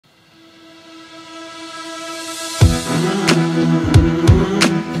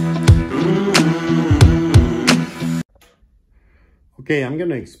Okay, I'm going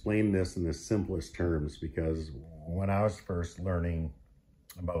to explain this in the simplest terms because when I was first learning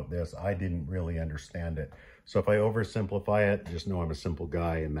about this, I didn't really understand it. So if I oversimplify it, just know I'm a simple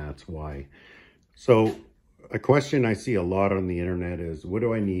guy and that's why. So a question I see a lot on the internet is, what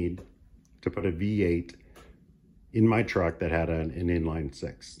do I need to put a V8 in my truck that had an inline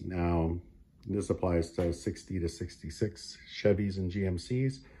six? Now, this applies to 60 to 66 Chevys and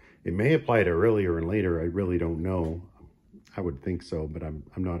GMCs. It may apply to earlier and later. I really don't know. I would think so, but I'm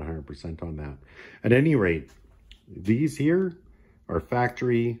not 100% on that. At any rate, these here are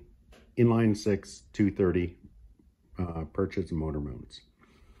factory inline six 230 purchase motor mounts.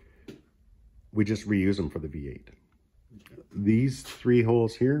 We just reuse them for the V8. These three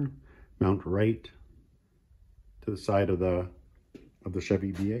holes here mount right to the side of the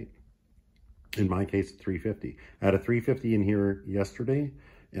Chevy V8. In my case, 350. I had a 350 in here yesterday,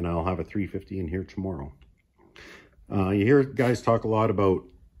 and I'll have a 350 in here tomorrow. You hear guys talk a lot about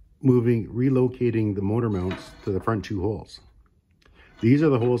relocating the motor mounts to the front two holes. These are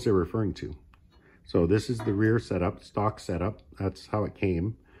the holes they're referring to. So this is the rear setup, stock setup. That's how it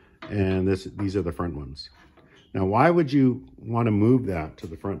came. And these are the front ones. Now, why would you want to move that to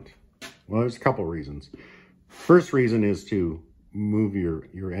the front? Well, there's a couple reasons. First reason is to move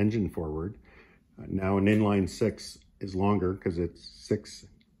your engine forward. Now, an inline six is longer because it's 6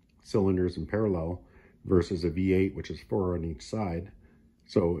 cylinders in parallel versus a V8, which is 4 on each side.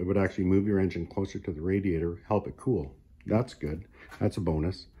 So it would actually move your engine closer to the radiator, help it cool. That's good. That's a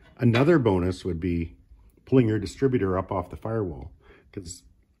bonus. Another bonus would be pulling your distributor up off the firewall, because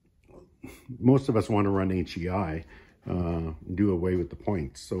most of us want to run HEI, do away with the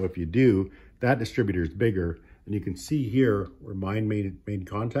points. So if you do, that distributor is bigger, and you can see here where mine made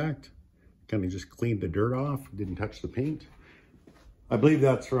contact, kind of just cleaned the dirt off, didn't touch the paint. I believe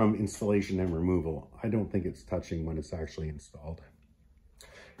that's from installation and removal. I don't think it's touching when it's actually installed.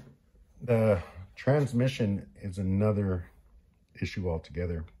 The transmission is another issue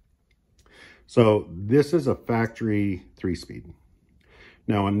altogether. So this is a factory 3-speed.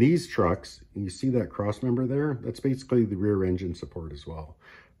 Now on these trucks, you see that cross member there? That's basically the rear engine support as well,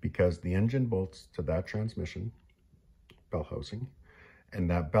 because the engine bolts to that transmission bell housing, and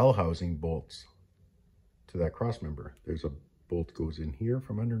that bell housing bolts to that cross member. There's a bolt goes in here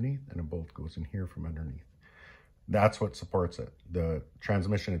from underneath and a bolt goes in here from underneath. That's what supports it. The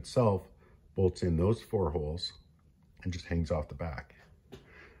transmission itself bolts in those 4 holes and just hangs off the back.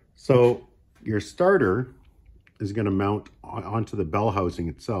 So your starter is going to mount onto the bell housing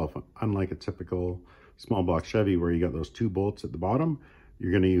itself. Unlike a typical small block Chevy where you got those 2 bolts at the bottom,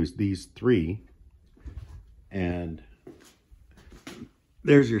 you're going to use these 3. And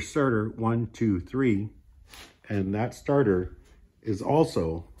there's your starter, 1, 2, 3. And that starter is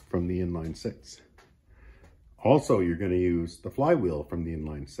also from the inline six. Also, you're going to use the flywheel from the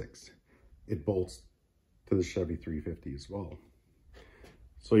inline six. It bolts to the Chevy 350 as well.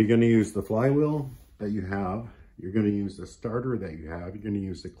 So you're going to use the flywheel that you have. You're going to use the starter that you have. You're going to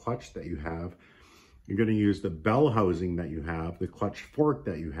use the clutch that you have. You're going to use the bell housing that you have, the clutch fork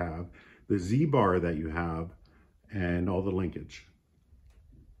that you have, the Z-bar that you have, and all the linkage.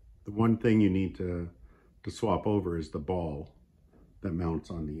 The one thing you need to swap over is the ball that mounts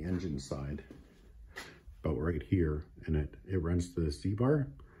on the engine side, about right here, and it runs to the Z-bar,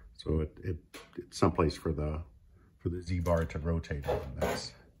 so it's someplace for the Z-bar to rotate on.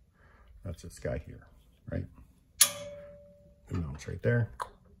 That's this guy here, right? It mounts right there.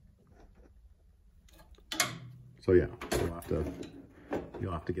 So yeah,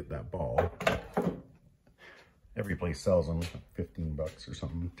 you'll have to get that ball. Every place sells them, 15 bucks or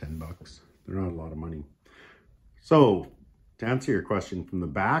something, 10 bucks. They're not a lot of money. So to answer your question, from the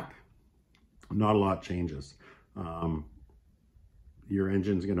back, not a lot changes. Your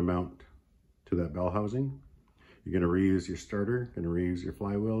engine's going to mount to that bell housing. You're going to reuse your starter, you're going to reuse your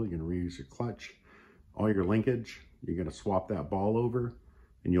flywheel, you're going to reuse your clutch, all your linkage. You're going to swap that ball over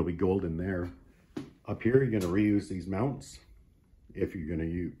and you'll be golden there. Up here, you're going to reuse these mounts if you're going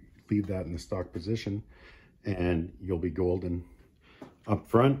to leave that in the stock position, and you'll be golden. Up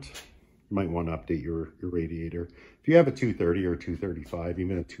front, you might want to update your radiator. If you have a 230 or 235,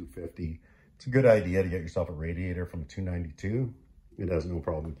 even a 250, it's a good idea to get yourself a radiator from a 292. It has no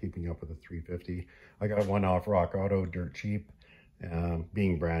problem keeping up with a 350. I got one off Rock Auto, dirt cheap.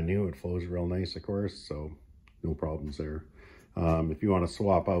 Being brand new, it flows real nice, of course, so no problems there. If you want to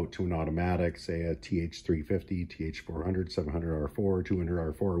swap out to an automatic, say a TH350, TH400, 700R4,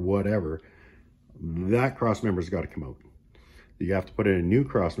 200R4, whatever, that cross member's got to come out. You have to put in a new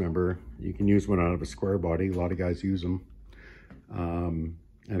cross member. You can use one out of a square body. A lot of guys use them.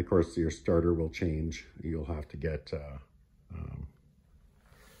 And of course, your starter will change. You'll have to get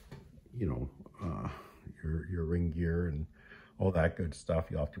you know, your ring gear and all that good stuff.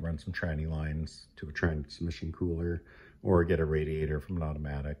 You'll have to run some tranny lines to a transmission cooler or get a radiator from an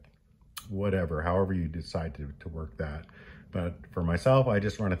automatic, whatever, however you decide to work that. But for myself, I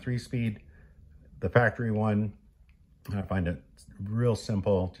just run a 3-speed, the factory one. I find it real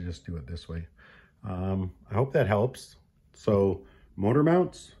simple to just do it this way. I hope that helps. So motor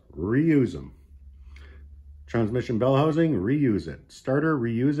mounts, reuse them. Transmission bell housing, reuse it. Starter,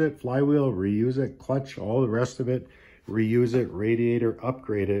 reuse it. Flywheel, reuse it. Clutch, all the rest of it, reuse it. Radiator,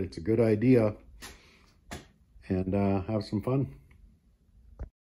 upgrade it. It's a good idea. And have some fun.